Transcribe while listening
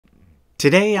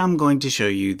Today I'm going to show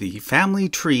you the family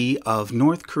tree of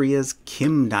North Korea's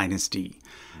Kim Dynasty.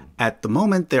 At the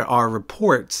moment, there are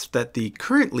reports that the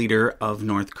current leader of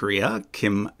North Korea,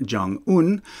 Kim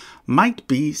Jong-un, might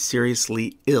be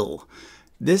seriously ill.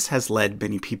 This has led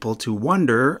many people to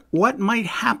wonder what might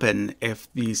happen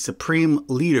if the supreme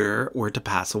leader were to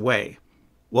pass away.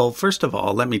 Well, first of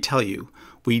all, let me tell you,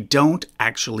 we don't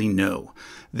actually know.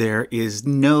 There is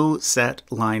no set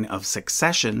line of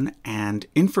succession, and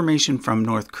information from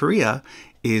North Korea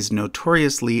is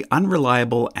notoriously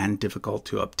unreliable and difficult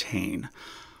to obtain.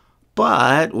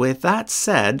 But with that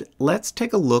said, let's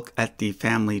take a look at the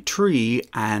family tree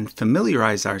and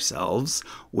familiarize ourselves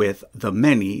with the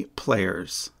many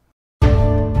players.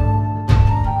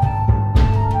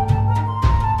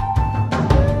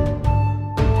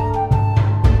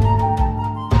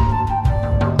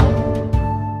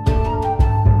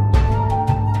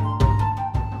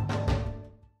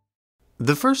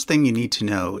 The first thing you need to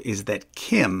know is that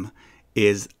Kim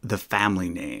is the family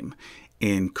name.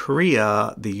 In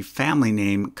Korea, the family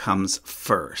name comes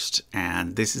first,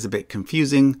 and this is a bit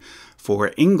confusing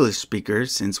for English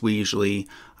speakers since we usually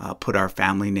put our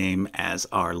family name as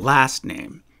our last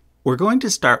name. We're going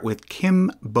to start with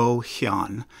Kim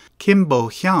Bo-hyun. Kim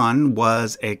Bo-hyun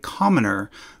was a commoner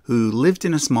who lived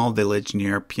in a small village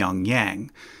near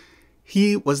Pyongyang.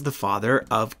 He was the father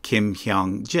of Kim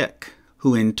Hyong-jik,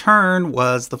 who in turn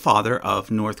was the father of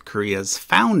North Korea's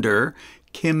founder,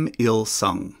 Kim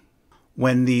Il-sung.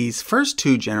 When these first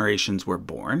two generations were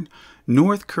born,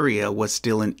 North Korea was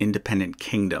still an independent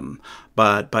kingdom,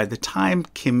 but by the time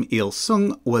Kim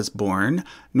Il-sung was born,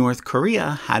 North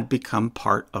Korea had become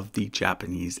part of the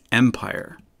Japanese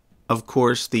Empire. Of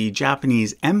course, the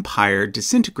Japanese Empire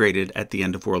disintegrated at the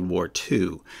end of World War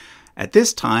II. At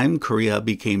this time, Korea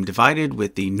became divided,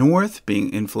 with the north being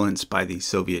influenced by the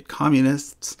Soviet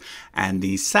communists and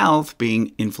the south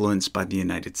being influenced by the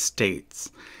United States.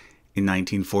 In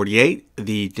 1948,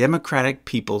 the Democratic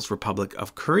People's Republic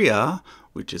of Korea,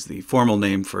 which is the formal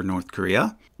name for North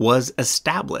Korea, was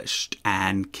established,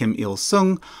 and Kim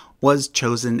Il-sung was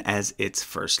chosen as its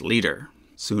first leader.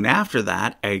 Soon after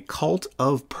that, a cult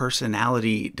of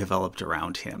personality developed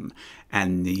around him,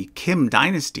 and the Kim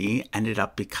Dynasty ended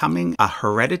up becoming a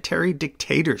hereditary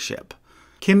dictatorship.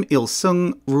 Kim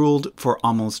Il-sung ruled for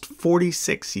almost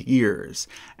 46 years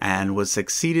and was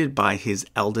succeeded by his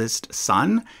eldest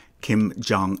son, Kim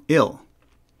Jong-il.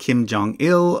 Kim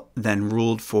Jong-il then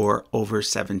ruled for over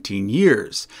 17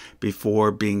 years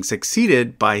before being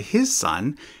succeeded by his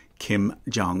son, Kim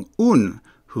Jong-un,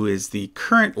 who is the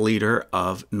current leader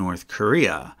of North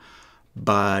Korea.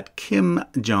 But Kim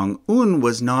Jong-un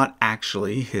was not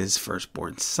actually his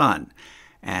firstborn son,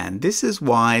 and this is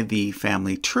why the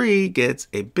family tree gets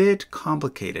a bit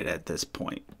complicated at this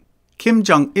point. Kim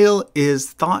Jong-il is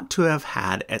thought to have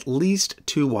had at least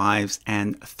 2 wives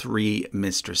and 3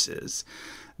 mistresses.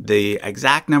 The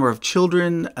exact number of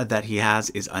children that he has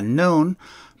is unknown,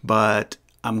 but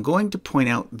I'm going to point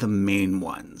out the main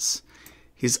ones.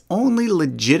 His only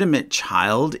legitimate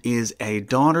child is a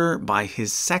daughter by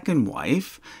his second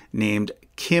wife named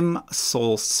Kim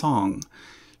Sol-song.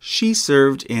 She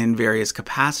served in various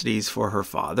capacities for her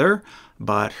father,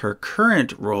 but her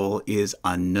current role is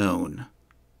unknown.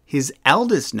 His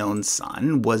eldest known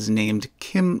son was named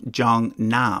Kim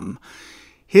Jong-nam.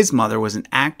 His mother was an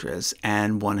actress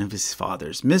and one of his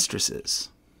father's mistresses.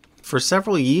 For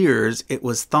several years, it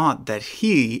was thought that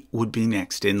he would be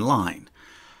next in line.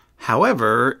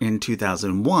 However, in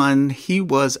 2001, he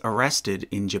was arrested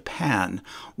in Japan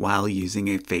while using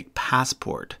a fake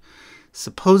passport.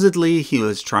 Supposedly, he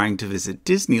was trying to visit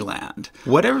Disneyland.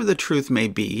 Whatever the truth may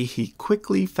be, he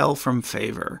quickly fell from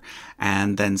favor,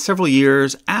 and then several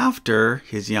years after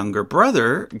his younger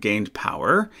brother gained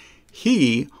power,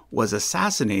 he was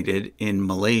assassinated in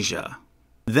Malaysia.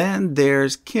 Then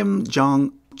there's Kim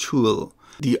Jong-chul,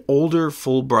 the older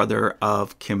full brother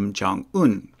of Kim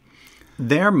Jong-un.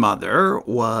 Their mother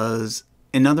was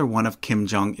another one of Kim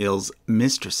Jong-il's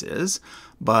mistresses,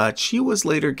 but she was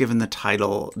later given the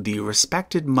title the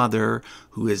respected mother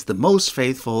who is the most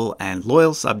faithful and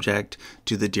loyal subject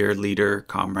to the dear leader,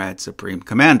 comrade, supreme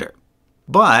commander.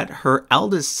 But her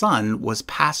eldest son was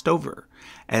passed over,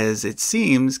 as it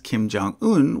seems Kim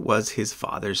Jong-un was his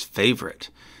father's favorite.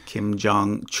 Kim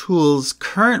Jong-chul's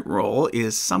current role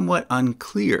is somewhat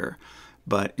unclear,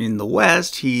 but in the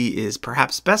West, he is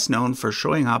perhaps best known for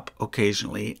showing up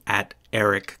occasionally at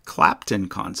Eric Clapton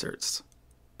concerts.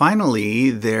 Finally,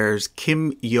 there's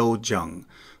Kim Yo-jung,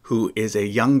 who is a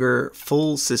younger,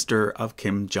 full sister of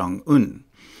Kim Jong-un.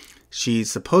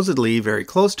 She's supposedly very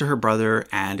close to her brother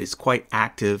and is quite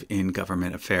active in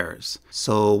government affairs.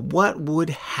 So what would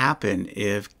happen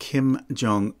if Kim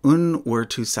Jong-un were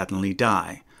to suddenly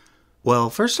die? Well,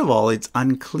 first of all, it's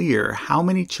unclear how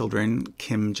many children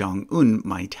Kim Jong-un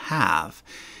might have.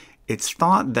 It's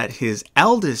thought that his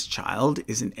eldest child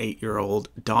is an 8-year-old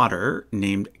daughter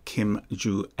named Kim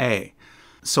Ju-ae,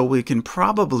 so we can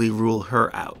probably rule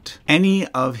her out. Any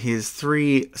of his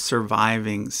 3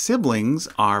 surviving siblings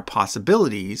are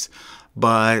possibilities,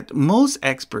 but most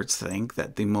experts think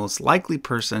that the most likely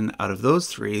person out of those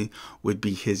 3 would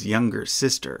be his younger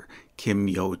sister, Kim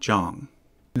Yo-jong.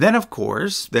 Then, of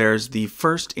course, there's the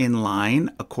first in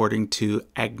line according to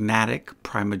agnatic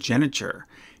primogeniture,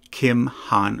 Kim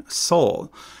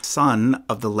Han-sol, son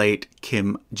of the late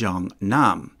Kim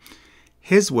Jong-nam.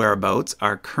 His whereabouts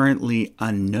are currently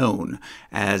unknown,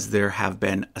 as there have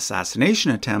been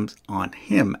assassination attempts on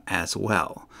him as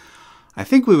well. I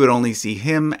think we would only see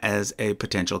him as a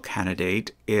potential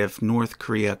candidate if North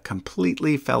Korea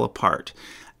completely fell apart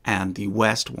and the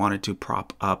West wanted to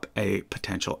prop up a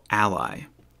potential ally.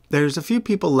 There's a few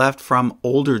people left from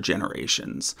older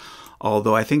generations,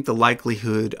 although I think the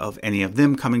likelihood of any of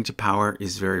them coming to power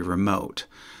is very remote.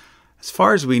 As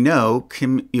far as we know,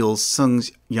 Kim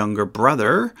Il-sung's younger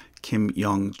brother, Kim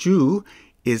Yong-ju,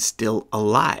 is still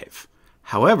alive.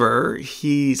 However,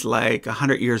 he's like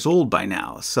 100 years old by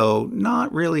now, so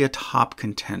not really a top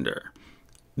contender.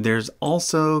 There's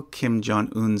also Kim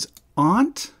Jong-un's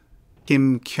aunt,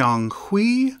 Kim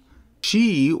Kyung-hui.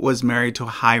 She was married to a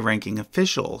high-ranking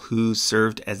official who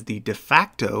served as the de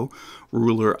facto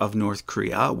ruler of North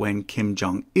Korea when Kim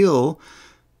Jong-il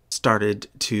started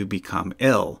to become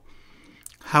ill.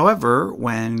 However,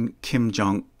 when Kim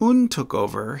Jong-un took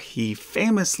over, he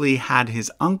famously had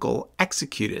his uncle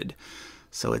executed,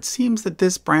 so it seems that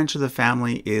this branch of the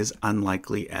family is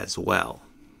unlikely as well.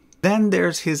 Then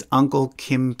there's his uncle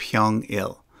Kim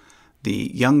Pyong-il,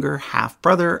 the younger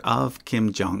half-brother of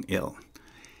Kim Jong-il.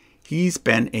 He's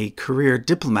been a career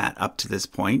diplomat up to this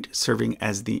point, serving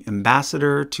as the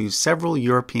ambassador to several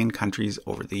European countries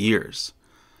over the years.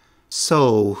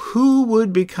 So, who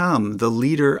would become the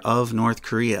leader of North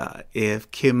Korea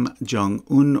if Kim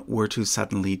Jong-un were to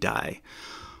suddenly die?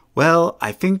 Well,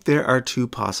 I think there are 2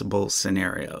 possible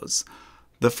scenarios.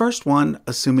 The first one,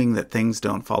 assuming that things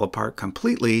don't fall apart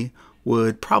completely,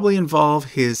 would probably involve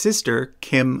his sister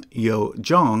Kim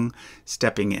Yo-jong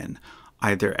stepping in,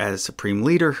 either as supreme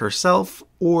leader herself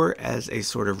or as a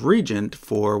sort of regent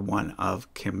for one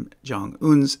of Kim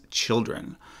Jong-un's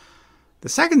children. The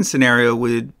second scenario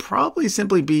would probably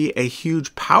simply be a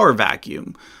huge power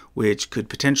vacuum, which could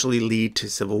potentially lead to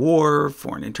civil war,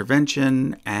 foreign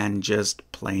intervention, and just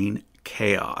plain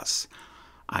chaos.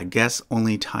 I guess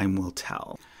only time will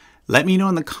tell. Let me know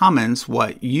in the comments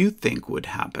what you think would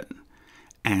happen.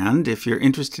 And if you're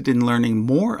interested in learning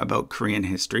more about Korean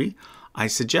history, I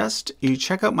suggest you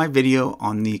check out my video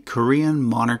on the Korean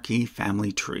monarchy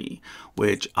family tree,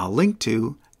 which I'll link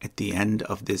to at the end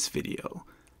of this video.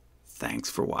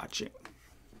 Thanks for watching.